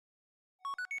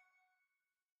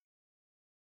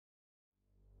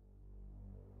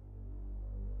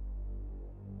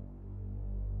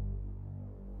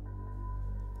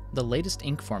The latest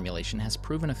ink formulation has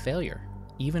proven a failure.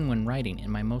 Even when writing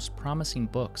in my most promising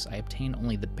books, I obtain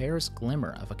only the barest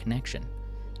glimmer of a connection.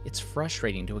 It's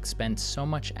frustrating to expend so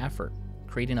much effort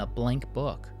creating a blank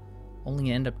book, only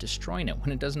to end up destroying it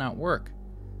when it does not work.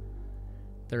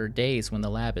 There are days when the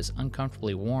lab is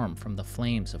uncomfortably warm from the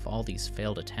flames of all these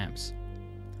failed attempts.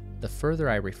 The further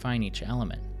I refine each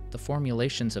element, the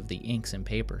formulations of the inks and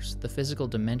papers, the physical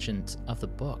dimensions of the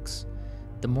books,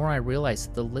 the more I realize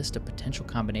that the list of potential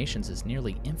combinations is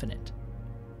nearly infinite.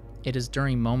 It is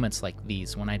during moments like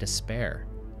these when I despair.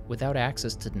 Without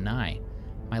access to deny,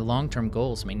 my long-term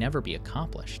goals may never be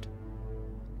accomplished.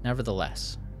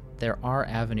 Nevertheless, there are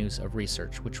avenues of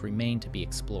research which remain to be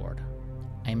explored.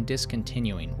 I am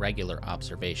discontinuing regular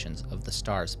observations of the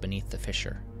stars beneath the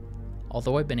fissure.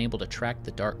 Although I've been able to track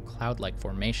the dark cloud-like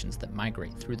formations that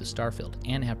migrate through the starfield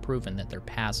and have proven that their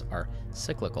paths are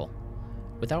cyclical,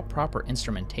 without proper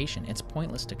instrumentation, it's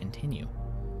pointless to continue.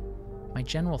 My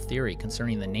general theory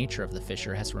concerning the nature of the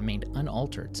fissure has remained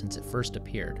unaltered since it first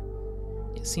appeared.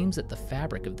 It seems that the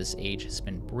fabric of this age has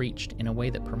been breached in a way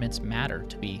that permits matter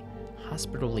to be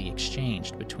hospitably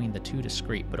exchanged between the two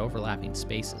discrete but overlapping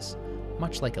spaces,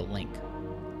 much like a link.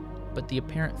 But the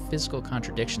apparent physical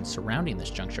contradictions surrounding this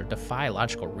juncture defy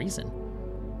logical reason.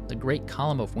 The great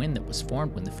column of wind that was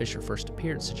formed when the fissure first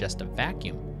appeared suggests a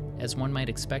vacuum, as one might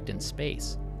expect in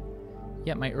space.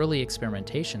 Yet my early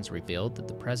experimentations revealed that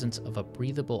the presence of a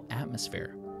breathable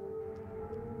atmosphere.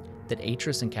 That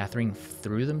Atrus and Catherine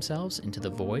threw themselves into the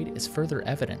void is further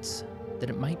evidence that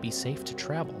it might be safe to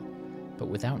travel, but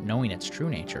without knowing its true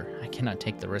nature, I cannot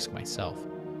take the risk myself.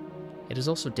 It is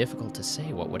also difficult to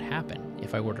say what would happen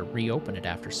if I were to reopen it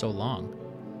after so long,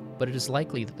 but it is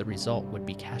likely that the result would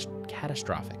be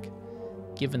catastrophic,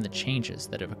 given the changes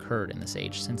that have occurred in this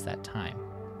age since that time.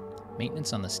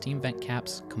 Maintenance on the steam vent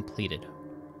caps completed.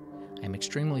 I am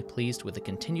extremely pleased with the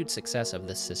continued success of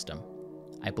this system.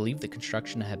 I believe the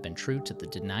construction had been true to the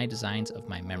deny designs of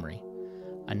my memory.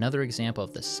 Another example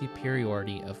of the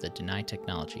superiority of the deny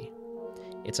technology.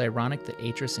 It's ironic that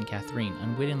Atrus and Catherine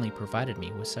unwittingly provided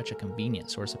me with such a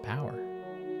convenient source of power.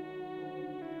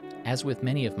 As with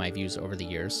many of my views over the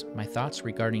years, my thoughts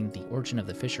regarding the origin of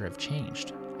the fissure have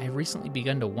changed. I have recently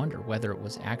begun to wonder whether it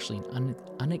was actually an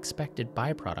unexpected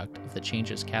byproduct of the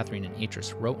changes Catherine and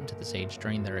Atrus wrote into this age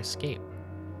during their escape.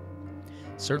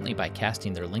 Certainly by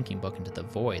casting their linking book into the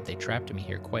void, they trapped me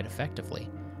here quite effectively,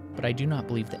 but I do not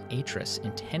believe that Atrus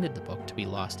intended the book to be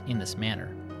lost in this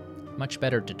manner. Much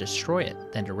better to destroy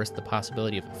it than to risk the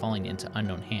possibility of it falling into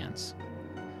unknown hands.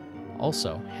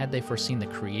 Also, had they foreseen the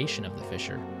creation of the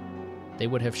fissure, they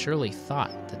would have surely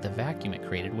thought that the vacuum it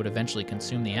created would eventually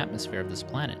consume the atmosphere of this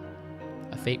planet,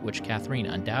 a fate which Catherine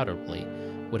undoubtedly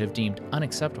would have deemed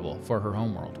unacceptable for her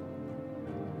homeworld.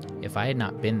 If I had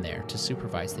not been there to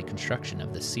supervise the construction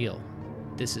of the seal,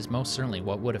 this is most certainly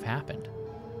what would have happened,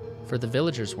 for the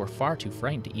villagers were far too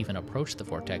frightened to even approach the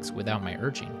vortex without my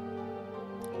urging.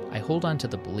 I hold on to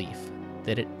the belief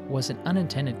that it was an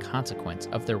unintended consequence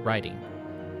of their writing,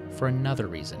 for another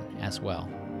reason as well.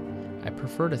 I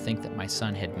prefer to think that my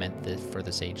son had meant for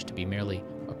this age to be merely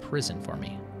a prison for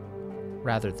me,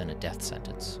 rather than a death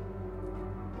sentence.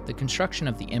 The construction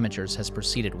of the imagers has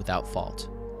proceeded without fault.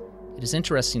 It is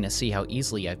interesting to see how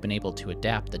easily I've been able to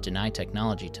adapt the deny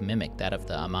technology to mimic that of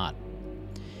the Amat.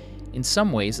 In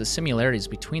some ways, the similarities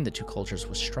between the two cultures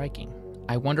was striking.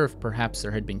 I wonder if perhaps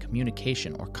there had been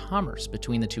communication or commerce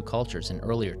between the two cultures in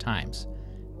earlier times.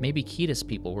 Maybe Ketis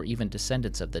people were even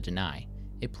descendants of the deny.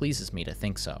 It pleases me to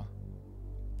think so.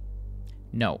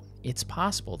 No, it's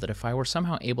possible that if I were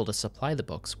somehow able to supply the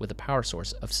books with a power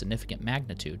source of significant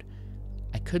magnitude,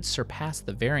 I could surpass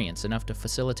the variance enough to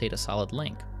facilitate a solid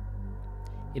link.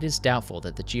 It is doubtful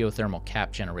that the geothermal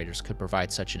cap generators could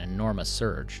provide such an enormous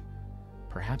surge.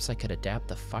 Perhaps I could adapt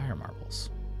the fire marbles.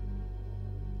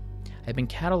 I've been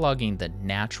cataloging the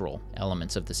natural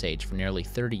elements of this age for nearly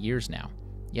 30 years now,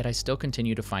 yet I still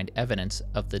continue to find evidence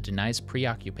of the deny's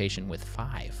preoccupation with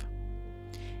 5.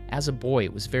 As a boy,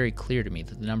 it was very clear to me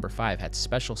that the number 5 had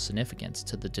special significance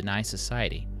to the deny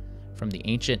society, from the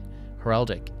ancient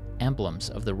heraldic emblems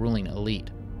of the ruling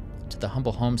elite to the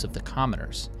humble homes of the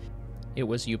commoners. It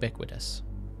was ubiquitous.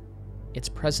 Its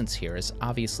presence here is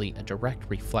obviously a direct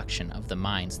reflection of the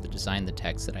minds that designed the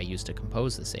texts that I used to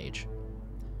compose this age.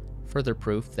 Further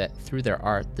proof that through their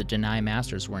art, the deny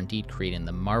masters were indeed creating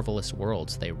the marvelous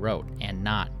worlds they wrote, and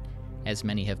not, as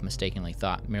many have mistakenly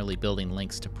thought, merely building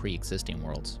links to pre-existing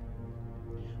worlds.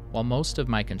 While most of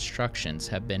my constructions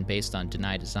have been based on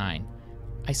deny design,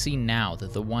 I see now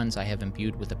that the ones I have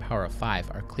imbued with the power of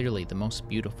 5 are clearly the most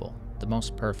beautiful, the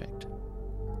most perfect,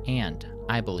 and,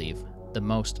 I believe, the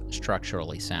most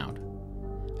structurally sound.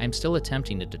 I'm still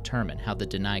attempting to determine how the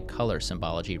denied color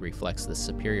symbology reflects this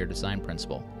superior design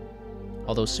principle.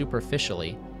 Although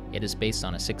superficially, it is based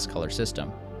on a 6-color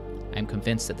system, I'm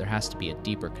convinced that there has to be a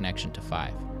deeper connection to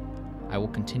 5. I will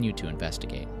continue to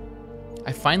investigate.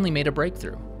 I finally made a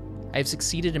breakthrough. I have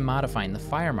succeeded in modifying the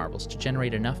fire marbles to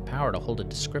generate enough power to hold a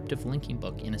descriptive linking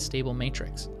book in a stable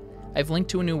matrix. I've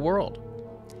linked to a new world.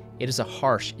 It is a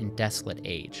harsh and desolate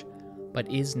age,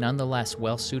 but is nonetheless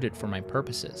well suited for my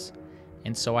purposes,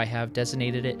 and so I have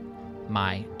designated it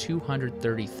my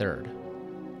 233rd.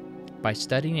 By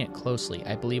studying it closely,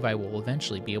 I believe I will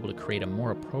eventually be able to create a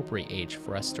more appropriate age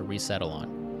for us to resettle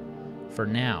on. For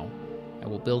now, I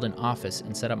will build an office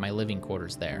and set up my living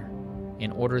quarters there,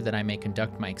 in order that I may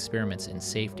conduct my experiments in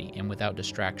safety and without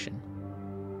distraction.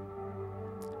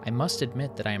 I must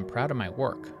admit that I am proud of my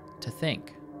work, to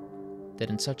think that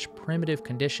in such primitive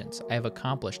conditions I have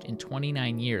accomplished in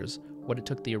 29 years what it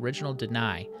took the original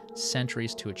Deny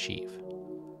centuries to achieve.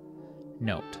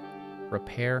 Note: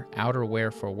 repair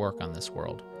outerwear for work on this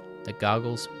world. The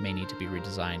goggles may need to be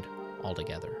redesigned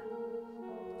altogether.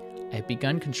 I have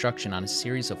begun construction on a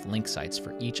series of link sites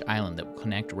for each island that will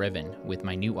connect Riven with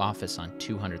my new office on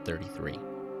 233.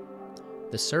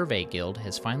 The Survey Guild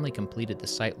has finally completed the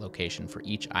site location for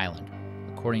each island,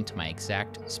 according to my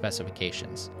exact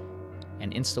specifications,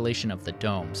 and installation of the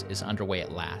domes is underway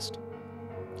at last.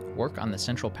 Work on the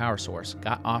central power source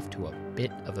got off to a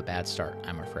bit of a bad start,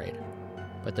 I'm afraid,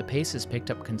 but the pace has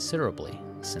picked up considerably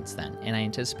since then, and I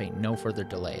anticipate no further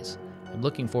delays. I'm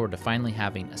looking forward to finally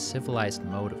having a civilized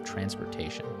mode of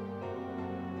transportation.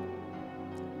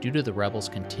 Due to the rebels'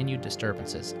 continued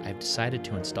disturbances, I've decided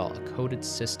to install a coded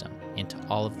system into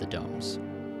all of the domes.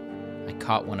 I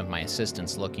caught one of my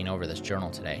assistants looking over this journal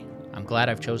today. I'm glad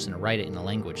I've chosen to write it in a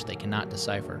language they cannot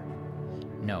decipher.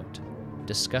 Note: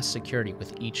 discuss security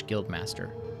with each guildmaster.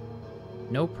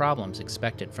 No problems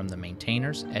expected from the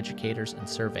maintainers, educators, and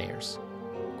surveyors.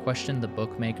 Question the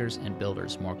bookmakers and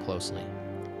builders more closely.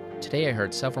 Today I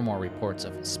heard several more reports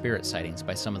of spirit sightings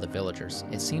by some of the villagers.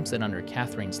 It seems that under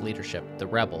Catherine's leadership, the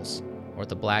rebels, or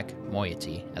the Black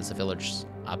Moiety, as the villagers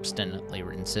obstinately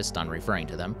insist on referring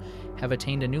to them, have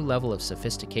attained a new level of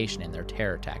sophistication in their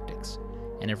terror tactics,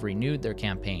 and have renewed their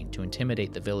campaign to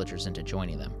intimidate the villagers into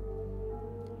joining them,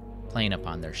 playing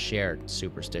upon their shared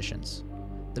superstitions.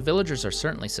 The villagers are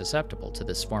certainly susceptible to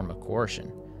this form of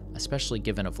coercion, especially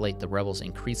given of late the rebels'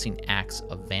 increasing acts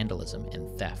of vandalism and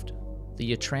theft.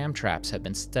 The Yatram traps have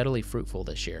been steadily fruitful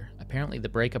this year. Apparently the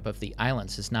breakup of the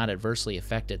islands has not adversely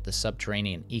affected the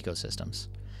subterranean ecosystems.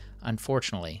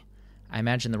 Unfortunately, I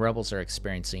imagine the rebels are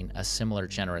experiencing a similar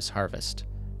generous harvest.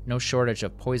 No shortage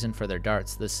of poison for their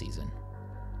darts this season.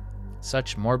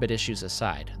 Such morbid issues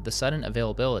aside, the sudden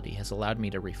availability has allowed me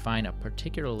to refine a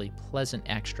particularly pleasant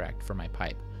extract for my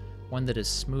pipe, one that is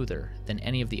smoother than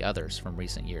any of the others from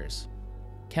recent years.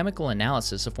 Chemical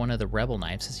analysis of one of the rebel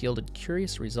knives has yielded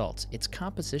curious results. Its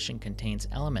composition contains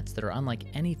elements that are unlike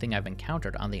anything I've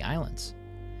encountered on the islands.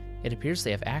 It appears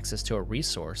they have access to a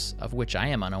resource of which I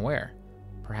am unaware,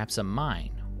 perhaps a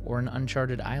mine or an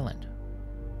uncharted island.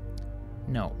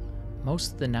 No,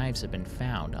 most of the knives have been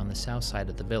found on the south side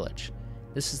of the village.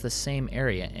 This is the same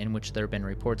area in which there have been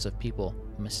reports of people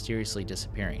mysteriously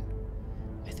disappearing.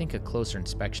 I think a closer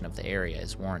inspection of the area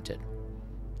is warranted.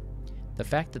 The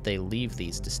fact that they leave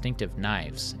these distinctive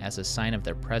knives as a sign of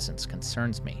their presence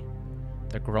concerns me.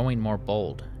 They're growing more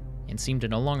bold and seem to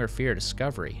no longer fear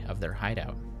discovery of their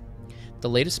hideout. The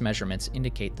latest measurements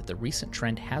indicate that the recent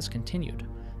trend has continued.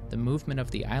 The movement of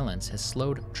the islands has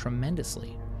slowed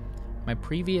tremendously. My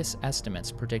previous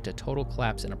estimates predict a total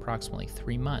collapse in approximately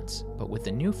 3 months, but with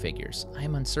the new figures, I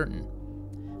am uncertain.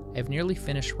 I have nearly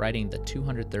finished writing the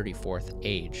 234th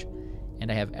age,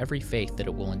 and I have every faith that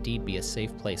it will indeed be a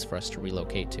safe place for us to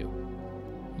relocate to.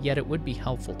 Yet it would be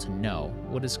helpful to know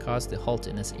what has caused the halt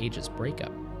in this age's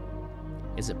breakup.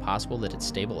 Is it possible that it's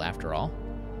stable after all?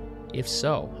 If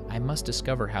so, I must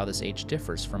discover how this age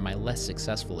differs from my less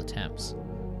successful attempts.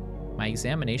 My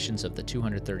examinations of the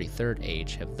 233rd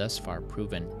age have thus far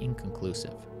proven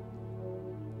inconclusive.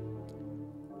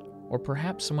 Or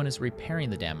perhaps someone is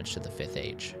repairing the damage to the 5th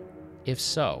age. If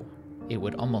so, it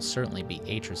would almost certainly be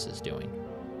Atrus's doing.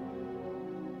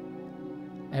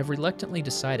 I have reluctantly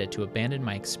decided to abandon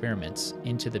my experiments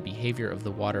into the behavior of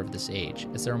the water of this age,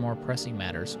 as there are more pressing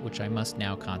matters which I must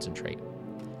now concentrate,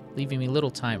 leaving me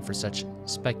little time for such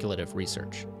speculative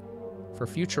research. For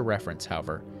future reference,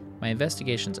 however, my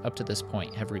investigations up to this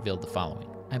point have revealed the following.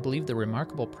 I believe the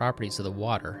remarkable properties of the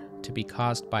water to be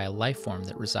caused by a life form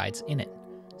that resides in it,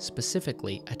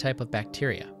 specifically a type of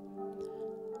bacteria.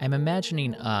 I'm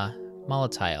imagining a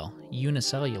molecular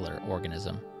unicellular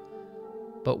organism.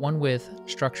 but one with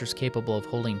structures capable of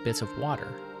holding bits of water,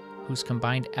 whose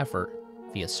combined effort,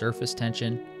 via surface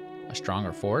tension, a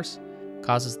stronger force,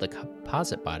 causes the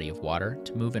composite body of water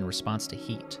to move in response to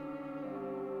heat.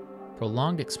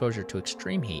 Prolonged exposure to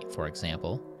extreme heat, for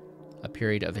example, a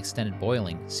period of extended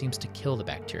boiling, seems to kill the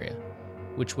bacteria,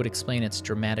 which would explain its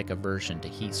dramatic aversion to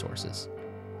heat sources.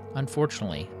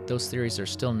 Unfortunately, those theories are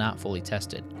still not fully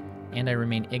tested, and I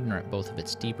remain ignorant both of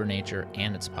its deeper nature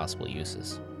and its possible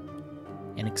uses.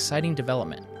 An exciting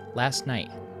development. Last night,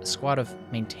 a squad of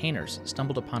maintainers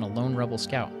stumbled upon a lone rebel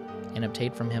scout and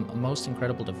obtained from him a most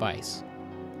incredible device.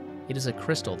 It is a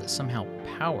crystal that somehow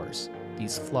powers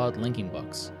these flawed linking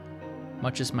books,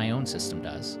 much as my own system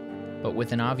does, but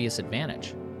with an obvious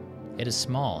advantage. It is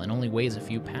small and only weighs a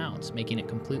few pounds, making it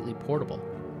completely portable.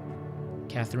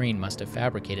 Catherine must have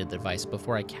fabricated the device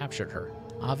before I captured her,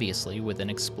 obviously with an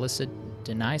explicit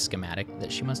deny schematic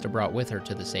that she must have brought with her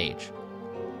to this age.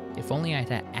 If only I'd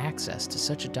had access to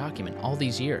such a document all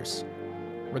these years.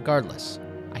 Regardless,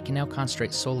 I can now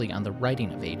concentrate solely on the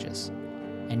writing of ages,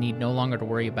 and need no longer to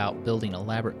worry about building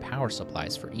elaborate power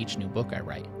supplies for each new book I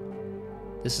write.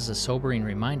 This is a sobering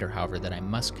reminder, however, that I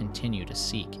must continue to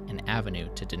seek an avenue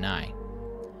to deny.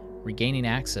 Regaining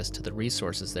access to the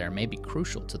resources there may be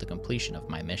crucial to the completion of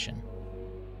my mission.